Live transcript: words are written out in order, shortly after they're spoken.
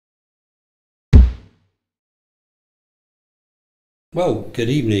Well, good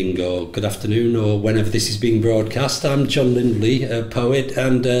evening or good afternoon or whenever this is being broadcast. I'm John Lindley, a poet,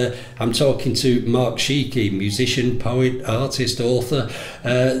 and I'm talking to Mark Sheeky, musician, poet, artist, author.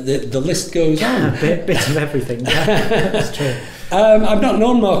 The list goes on. A bit of everything, yeah. That's true. I've not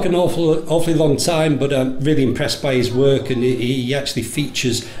known Mark an awfully long time, but I'm really impressed by his work, and he actually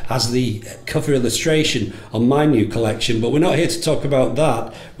features as the cover illustration on my new collection. But we're not here to talk about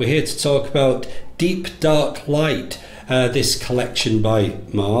that. We're here to talk about Deep Dark Light. This collection by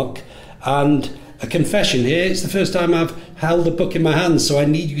Mark, and a confession here, it's the first time I've held a book in my hands, so I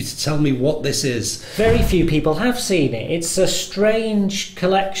need you to tell me what this is. Very few people have seen it. It's a strange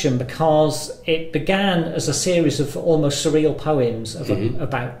collection because it began as a series of almost surreal poems of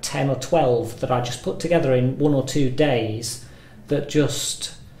about 10 or 12 that I just put together in 1 or 2 days that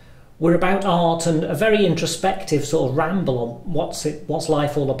just were about art and a very introspective sort of ramble on what's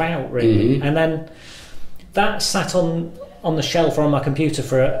life all about, really. And then that sat on the shelf or on my computer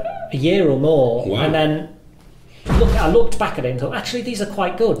for a year or more. Wow. And then I looked back at it and thought, actually, these are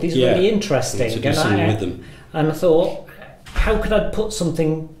quite good. These are really interesting. To do something with them. And I thought, how could I put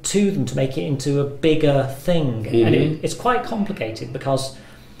something to them to make it into a bigger thing? And it's quite complicated because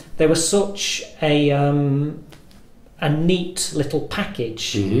they were such a neat little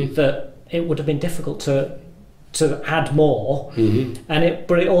package that it would have been difficult to add more,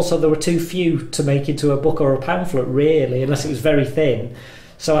 but it also, there were too few to make into a book or a pamphlet, really, unless it was very thin.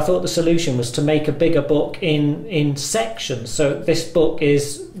 So I thought the solution was to make a bigger book in sections. So this book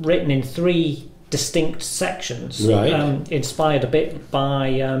is written in 3 distinct sections, inspired a bit by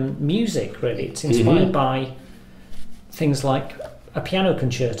music, really. It's inspired by things like a piano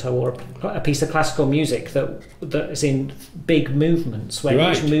concerto or a piece of classical music that is in big movements,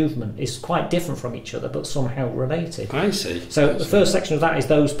 where each movement is quite different from each other but somehow related. I see. So the first section of that is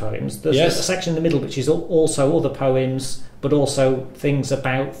those poems. There's a section in the middle which is also other poems, but also things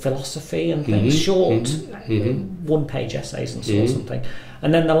about philosophy and things, short 1-page essays and something.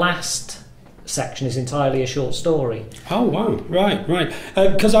 And then the last section is entirely a short story. Oh wow, right.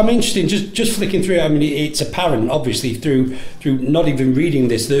 Because I'm interested in just flicking through it. I mean, it's apparent, obviously, through not even reading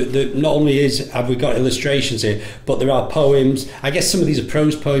this, that not only have we got illustrations here, but there are poems. I guess some of these are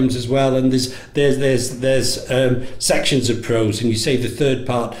prose poems as well, and there's sections of prose. And you say the third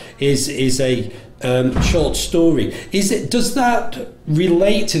part is a short story. Does that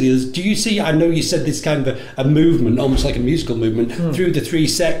relate to the others? Do you see? I know you said this kind of a movement, almost like a musical movement, through the 3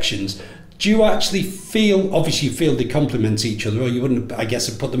 sections. Do you actually feel, obviously you feel they complement each other, or you wouldn't, I guess,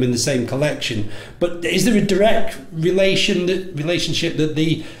 have put them in the same collection, but is there a direct relationship that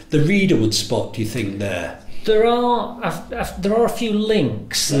the reader would spot, do you think, there? There are a few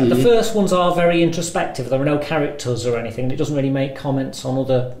links. The first ones are very introspective. There are no characters or anything. It doesn't really make comments on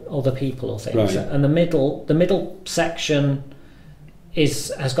other people or things. Right. And the middle section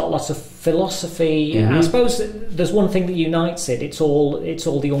has got lots of philosophy. I suppose there's one thing that unites it. It's all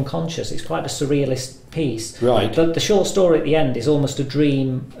the unconscious. It's quite a surrealist piece. Right. The short story at the end is almost a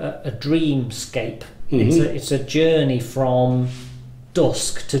dreamscape. It's a journey from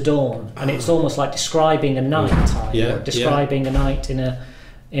dusk to dawn, and it's almost like describing a night time, or describing a night in an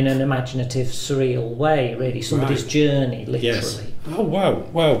imaginative, surreal way, really. Somebody's journey, literally. Yes. Oh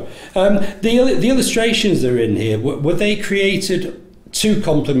wow. The illustrations that are in here, were they created to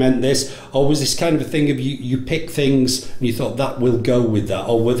complement this, or was this kind of a thing of you pick things and you thought that will go with that,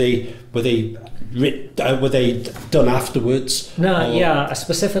 or were they done afterwards? No, I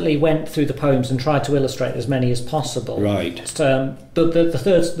specifically went through the poems and tried to illustrate as many as possible. Right.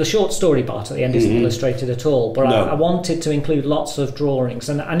 The short story part at the end isn't illustrated at all, but I wanted to include lots of drawings,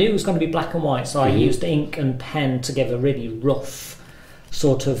 and I knew it was going to be black and white, so I used ink and pen to give a really rough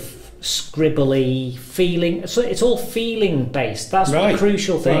sort of scribbly feeling. So it's all feeling based. That's the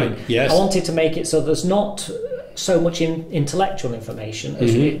crucial thing. Yes. I wanted to make it so there's not so much intellectual information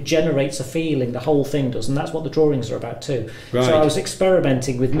as it generates a feeling. The whole thing does, and that's what the drawings are about too. So I was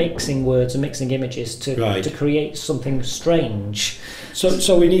experimenting with mixing words and mixing images to create something strange.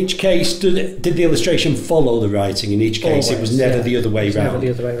 So in each case, did the illustration follow the writing? In each case, Always, it was never the other way round. Never the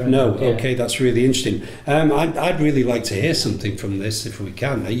other way round. No, okay, that's really interesting. I'd really like to hear something from this if we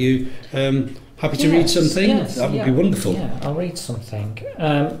can. Are you happy to read something? Yes, that would be wonderful. Yeah, I'll read something.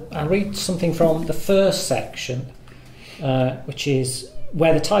 I'll read something from the first section, which is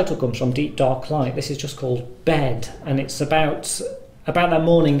where the title comes from, Deep Dark Light. This is just called Bed, and it's about that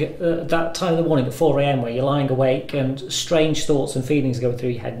morning, that time of the morning at 4 a.m. where you're lying awake and strange thoughts and feelings go through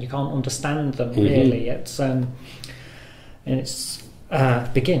your head and you can't understand them really. It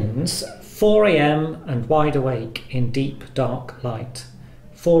begins 4 a.m. and wide awake in deep dark light,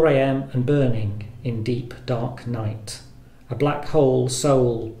 4 a.m. and burning in deep dark night. A black hole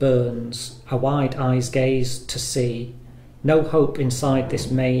soul burns, a wide eye's gaze to see. No hope inside this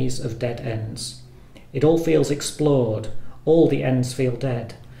maze of dead ends. It all feels explored, all the ends feel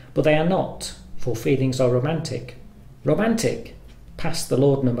dead. But they are not, for feelings are romantic. Romantic? Past the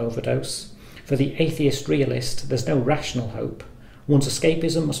laudanum overdose. For the atheist realist, there's no rational hope. One's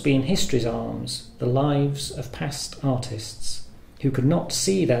escapism must be in history's arms, the lives of past artists, who could not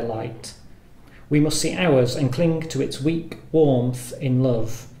see their light. We must see ours and cling to its weak warmth in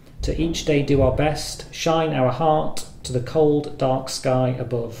love, to each day do our best, shine our heart to the cold, dark sky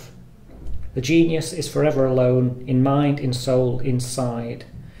above. The genius is forever alone, in mind, in soul, inside.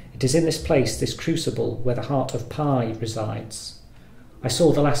 It is in this place, this crucible, where the heart of pi resides. I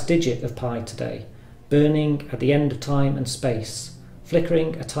saw the last digit of pi today, burning at the end of time and space,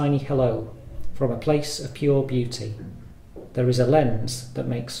 flickering a tiny hello from a place of pure beauty. There is a lens that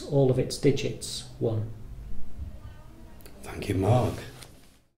makes all of its digits one. Thank you, Mark.